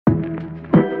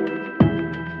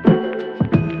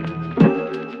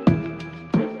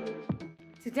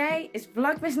Today is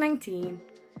Vlogmas 19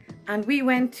 and we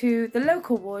went to the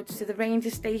local woods to the ranger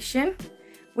station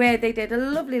where they did a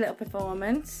lovely little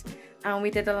performance, and we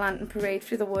did a lantern parade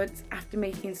through the woods after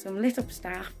making some lit up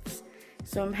staffs,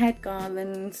 some head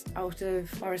garlands out of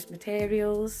forest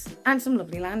materials and some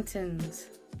lovely lanterns.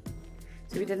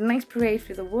 So we did a nice parade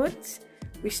through the woods.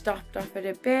 We stopped off at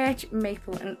a birch,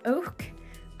 maple and oak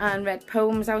and read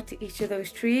poems out to each of those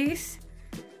trees.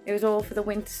 It was all for the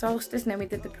winter solstice, and then we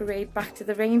did the parade back to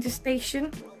the ranger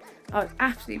station. Oh, it's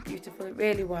absolutely beautiful, it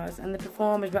really was, and the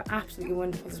performers were absolutely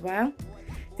wonderful as well.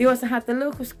 They also had the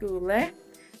local school there,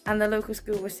 and the local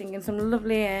school was singing some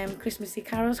lovely Christmassy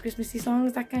carols, Christmassy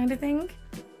songs, that kind of thing.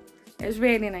 It was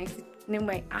really nice.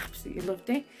 Nimue absolutely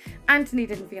loved it. Anthony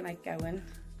didn't feel like going.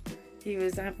 He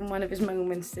was having one of his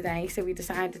moments today, so we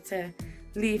decided to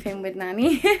leave him with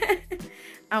Nanny.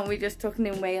 And we just took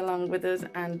Nimue along with us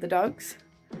and the dogs.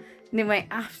 Nimue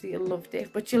absolutely loved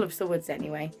it, but she loves the woods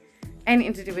anyway.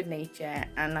 Anything to do with nature,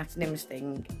 and that's Nim's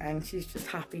thing, and she's just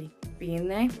happy being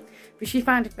there. But she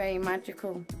found it very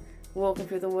magical, walking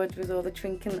through the woods with all the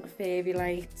twinkling little fairy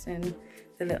lights and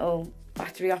the little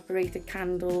battery operated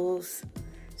candles.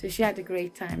 So she had a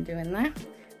great time doing that.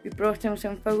 We brought home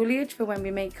some foliage for when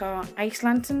we make our ice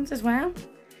lanterns as well.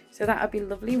 So that'll be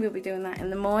lovely. We'll be doing that in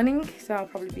the morning, so I'll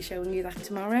probably be showing you that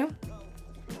tomorrow.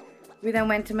 We then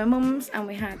went to my mum's and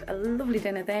we had a lovely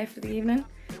dinner there for the evening,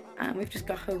 and we've just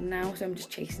got home now, so I'm just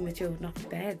chasing the children off to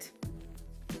bed.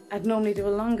 I'd normally do a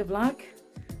longer vlog,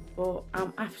 but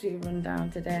I'm absolutely run down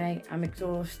today. I'm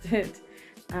exhausted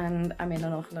and I'm in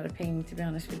an awful lot of pain, to be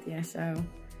honest with you. So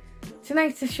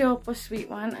tonight's a short but sweet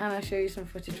one, and I'll show you some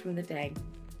footage from the day.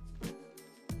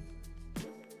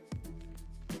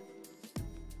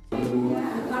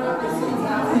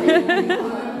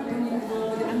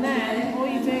 And then all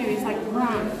you do is like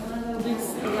wrap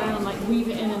this around, like weave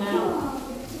it in and out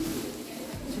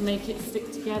to make it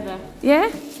stick together. Yeah?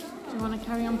 Do you want to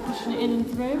carry on pushing it in and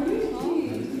through?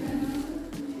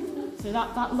 So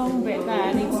that long bit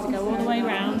there needs to go all the way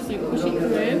around, so you push it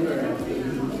through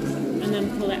and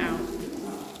then pull it out.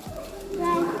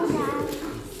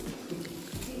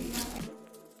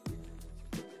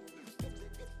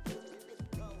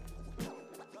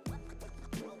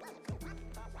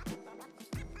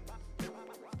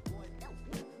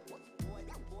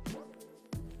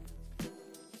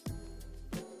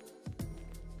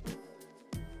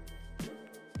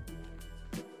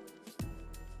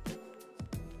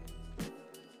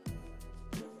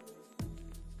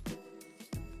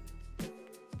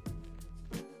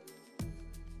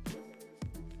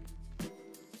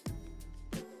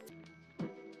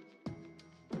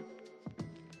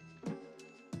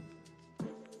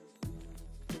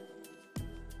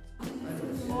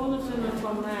 All of them have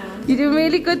gone round. You're doing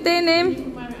really good there, Nim. Do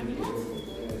you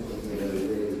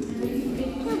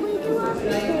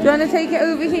want to take it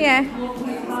over here?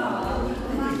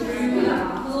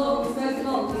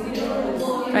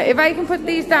 Right, if I can put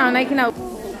these down, I can help.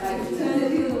 Can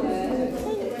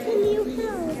you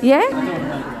help? Yeah?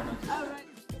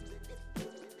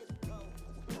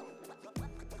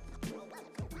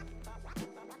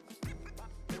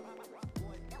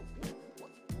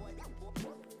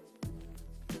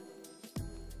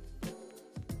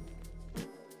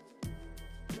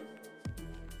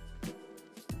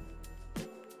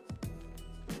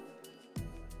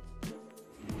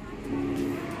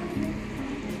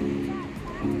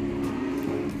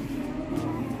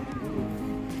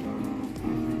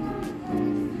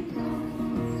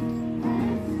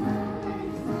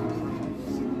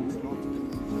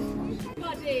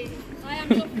 I am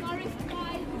your forest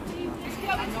guide this evening. Let's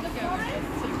go into the forest.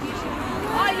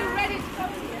 Are you ready to go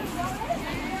into the forest?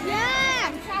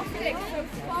 Yeah! Fantastic, so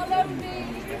follow me.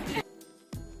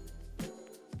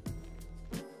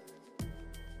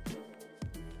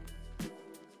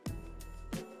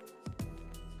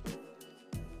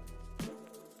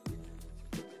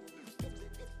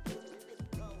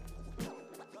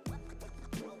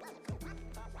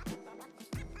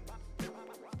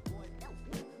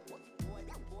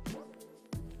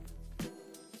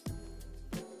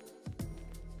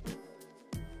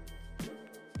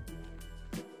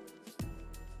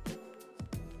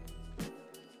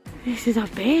 This is a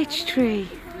birch tree.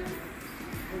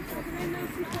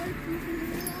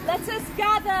 Let us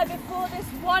gather before this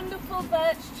wonderful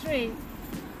birch tree.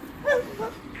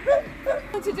 We're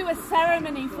going to do a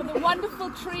ceremony for the wonderful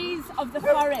trees of the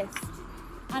forest.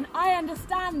 And I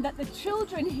understand that the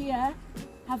children here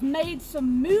have made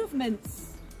some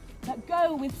movements that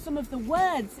go with some of the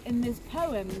words in these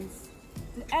poems.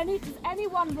 Does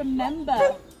anyone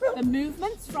remember the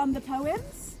movements from the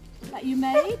poems that you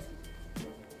made?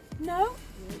 No?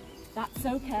 That's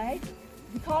okay.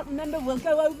 If you can't remember, we'll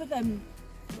go over them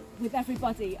with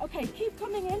everybody. Okay, keep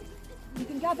coming in. You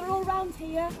can gather all round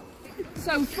here.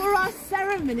 So for our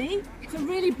ceremony, to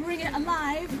really bring it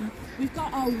alive, we've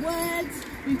got our words,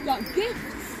 we've got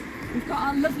gifts, we've got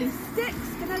our lovely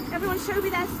sticks. Can everyone show me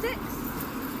their sticks?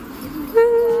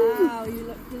 Wow, you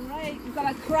look great. We've got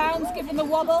our crowns giving the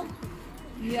wobble.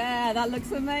 Yeah, that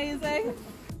looks amazing.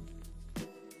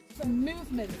 Some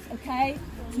movements, okay?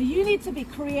 So you need to be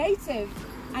creative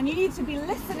and you need to be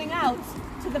listening out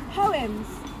to the poems.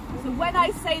 So when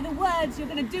I say the words, you're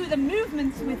going to do the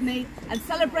movements with me and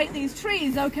celebrate these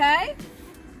trees, okay?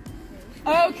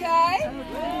 Okay?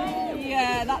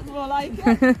 Yeah, that's more like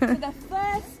it. So the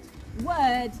first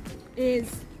word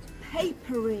is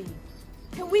papery.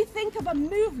 Can we think of a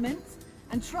movement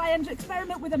and try and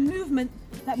experiment with a movement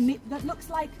that looks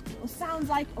like or sounds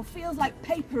like or feels like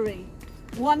papery?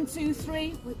 1, 2,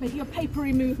 3, make your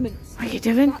papery movements. What are you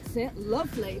doing? That's it,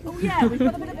 lovely. Oh yeah, we've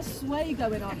got a bit of a sway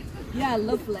going on. Yeah,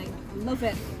 lovely, I love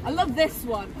it. I love this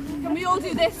one. Can we all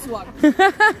do this one?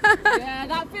 Yeah,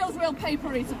 that feels real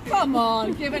papery, so come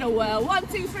on, give it a whirl. 1,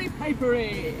 2, 3,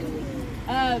 papery.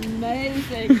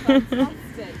 Amazing,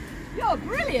 fantastic. You're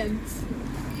brilliant.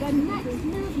 The next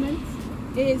movement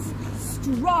is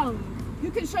strong. Who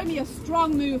can show me a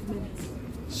strong movement?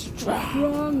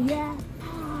 Strong, yeah.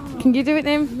 Can you do it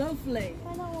then? Lovely.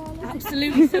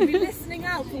 Absolutely. So be listening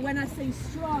out for when I say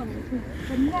strong.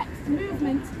 The next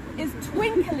movement is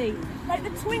twinkly, like the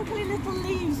twinkly little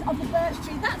leaves of the birch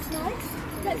tree. That's nice.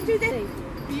 Let's do this.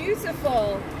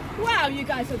 Beautiful. Wow, you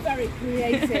guys are very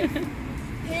creative.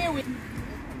 Here we go.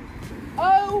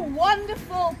 Oh,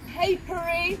 wonderful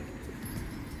papery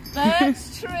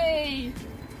birch tree.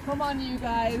 Come on, you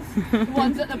guys. The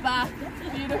ones at the back.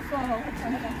 Beautiful.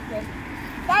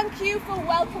 Thank you for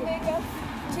welcoming us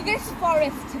to this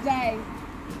forest today.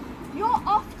 You're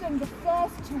often the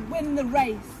first to win the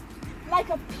race, like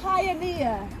a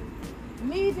pioneer,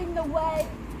 leading the way.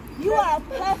 You are a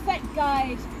perfect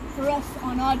guide for us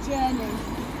on our journey.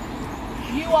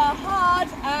 You are hard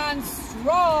and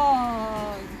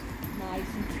strong.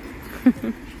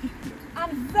 Nice.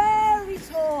 And very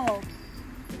tall.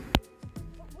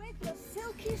 But with your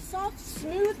silky, soft,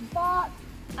 smooth bark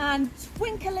and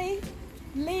twinkly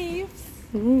leaves.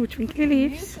 Ooh, twinkly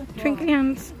leaves, Beautiful. twinkly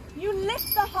hands. You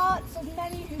lift the hearts of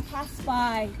many who pass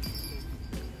by.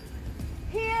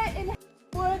 Here in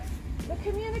Woods, the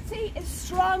community is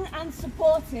strong and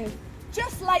supportive,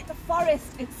 just like the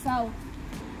forest itself.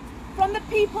 From the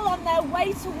people on their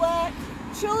way to work,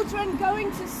 children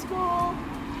going to school,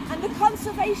 and the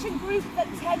conservation group that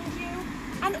tend you,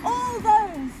 and all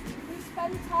those who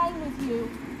spend time with you,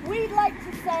 we'd like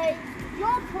to say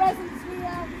your presence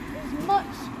here is much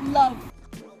loved.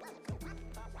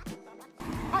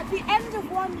 At the end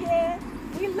of 1 year,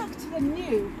 we look to the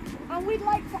new, and we'd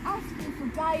like to ask you for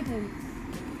guidance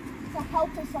to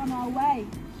help us on our way.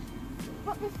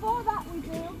 But before that we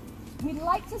do, we'd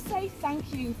like to say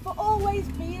thank you for always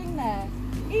being there,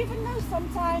 even though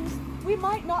sometimes we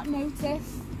might not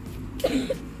notice.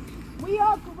 We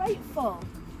are grateful,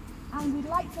 and we'd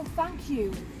like to thank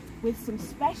you with some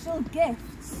special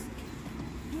gifts.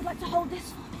 You'd like to hold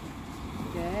this for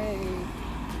me? Yay.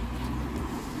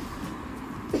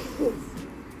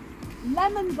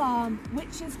 Lemon balm,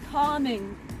 which is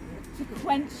calming to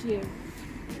quench you.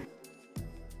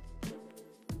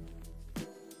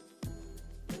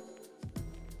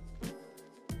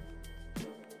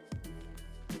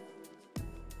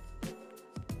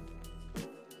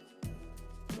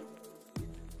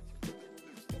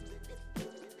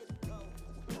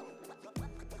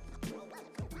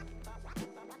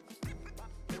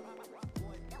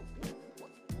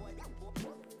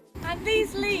 And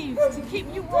these leaves to keep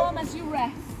you warm as you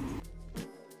rest.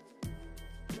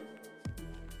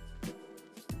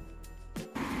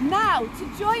 Now,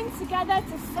 to join together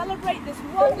to celebrate this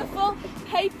wonderful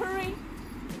papery.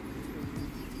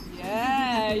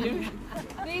 Yeah,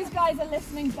 these guys are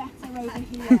listening better over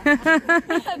here.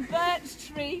 Birch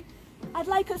tree. I'd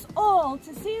like us all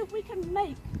to see if we can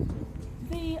make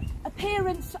the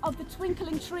appearance of the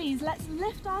twinkling trees. Let's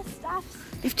lift our staffs.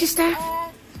 Lift your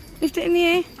staff. Lift it in the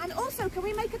air. And also, can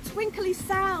we make a twinkly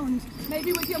sound?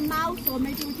 Maybe with your mouth or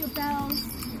maybe with your bells.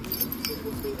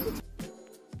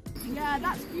 Yeah,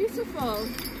 that's beautiful.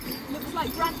 Looks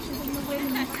like branches in the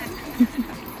wind.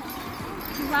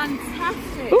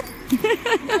 Fantastic.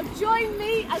 Now join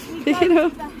me as we go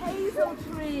to the hazel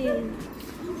tree.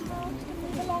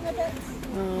 Move along a bit.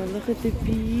 Oh, look at the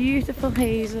beautiful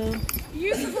hazel.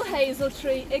 Beautiful hazel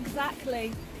tree,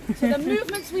 exactly. So the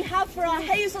movements we have for our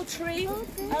hazel tree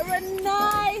are a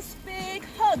nice big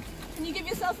hug. Can you give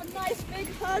yourself a nice big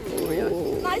hug?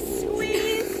 Nice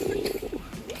squeeze.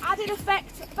 The added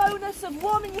effect, bonus of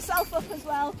warming yourself up as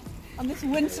well on this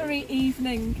wintry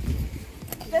evening.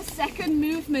 The second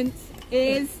movement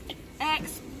is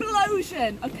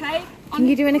explosion, okay? Can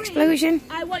you do an explosion?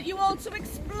 I want you all to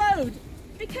explode.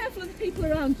 Be careful of the people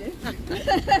around you.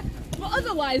 But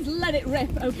otherwise, let it rip,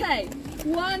 okay?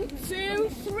 1, 2,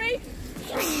 3.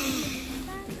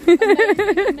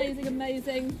 Amazing, amazing,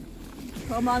 amazing.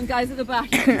 Come on, guys at the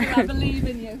back. I believe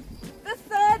in you. The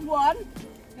third one,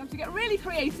 you have to get really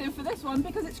creative for this one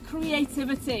because it's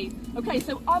creativity. Okay,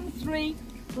 so on 3,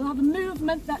 we'll have a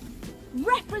movement that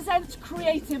represents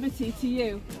creativity to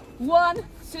you. 1,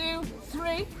 2,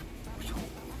 3.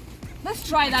 Let's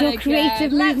try that again.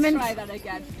 Creative movement. Let's try that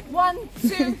again. 1,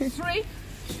 2, 3.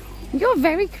 You're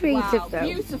very creative, wow, though.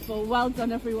 Beautiful. Well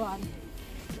done, everyone.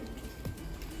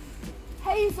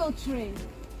 Hazel tree,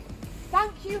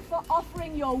 thank you for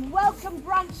offering your welcome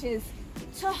branches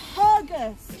to hug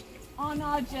us on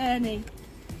our journey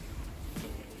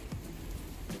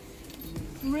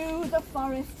through the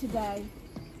forest today.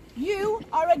 You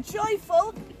are a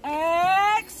joyful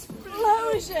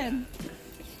explosion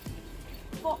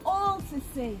for all to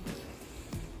see.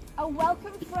 A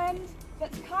welcome friend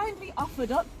that's kindly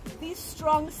offered up these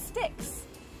strong sticks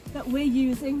that we're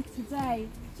using today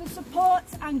to support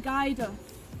and guide us.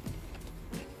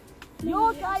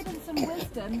 Your guidance and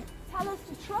wisdom tell us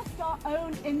to trust our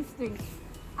own instincts,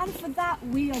 and for that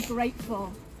we are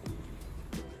grateful.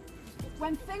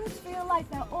 When things feel like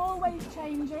they're always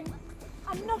changing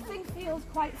and nothing feels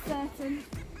quite certain,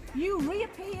 you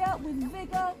reappear with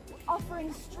vigour,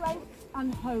 offering strength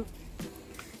and hope.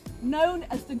 Known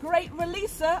as the great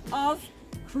releaser of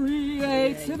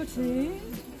creativity.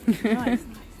 Nice.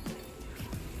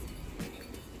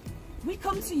 We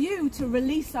come to you to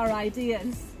release our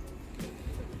ideas.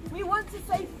 We want to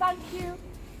say thank you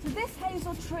to this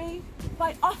hazel tree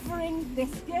by offering this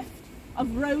gift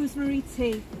of rosemary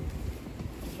tea.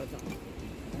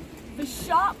 For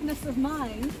sharpness of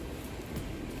mind,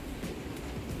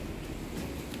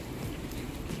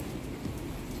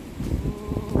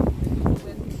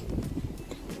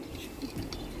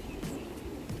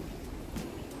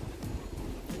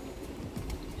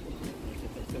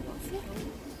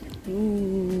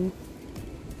 Ooh.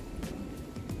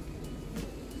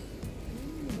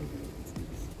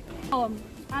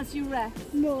 As you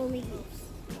rest. More leaves.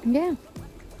 Yeah.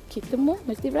 Keep them warm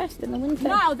as they rest in the winter.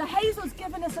 Now, the hazel's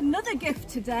given us another gift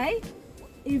today.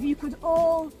 If you could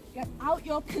all get out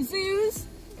your kazoos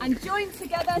and join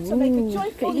together to make a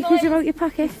joyful Get your noise kazoo out your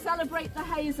pocket. to celebrate the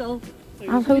hazel.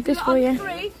 I'll hold this for you.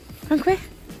 3. Come quick.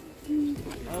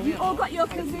 You all got your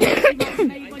kazoos. You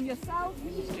made one yourself.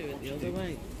 Just do it the other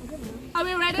way. Are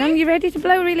we ready? Are you ready to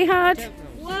blow really hard?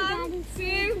 1,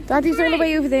 2, Daddy's 3. all the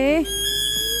way over there.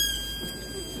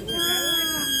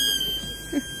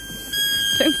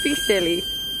 Don't be silly.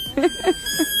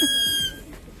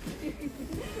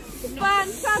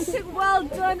 Fantastic, well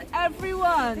done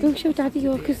everyone. Go show Daddy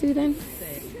your kazoo then.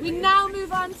 We now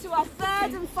move on to our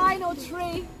third and final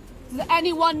tree. Does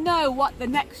anyone know what the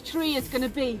next tree is going to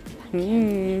be?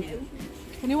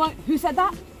 Anyone? Who said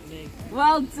that? Me.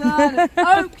 Well done.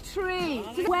 Oak tree.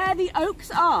 Where the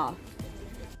oaks are.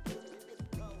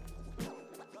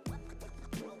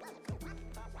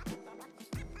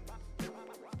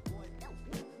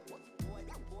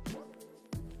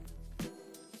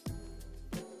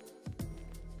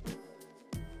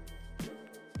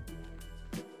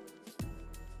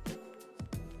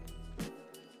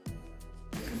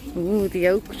 Ooh, the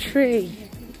oak tree.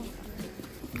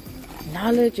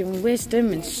 Knowledge and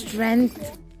wisdom and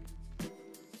strength.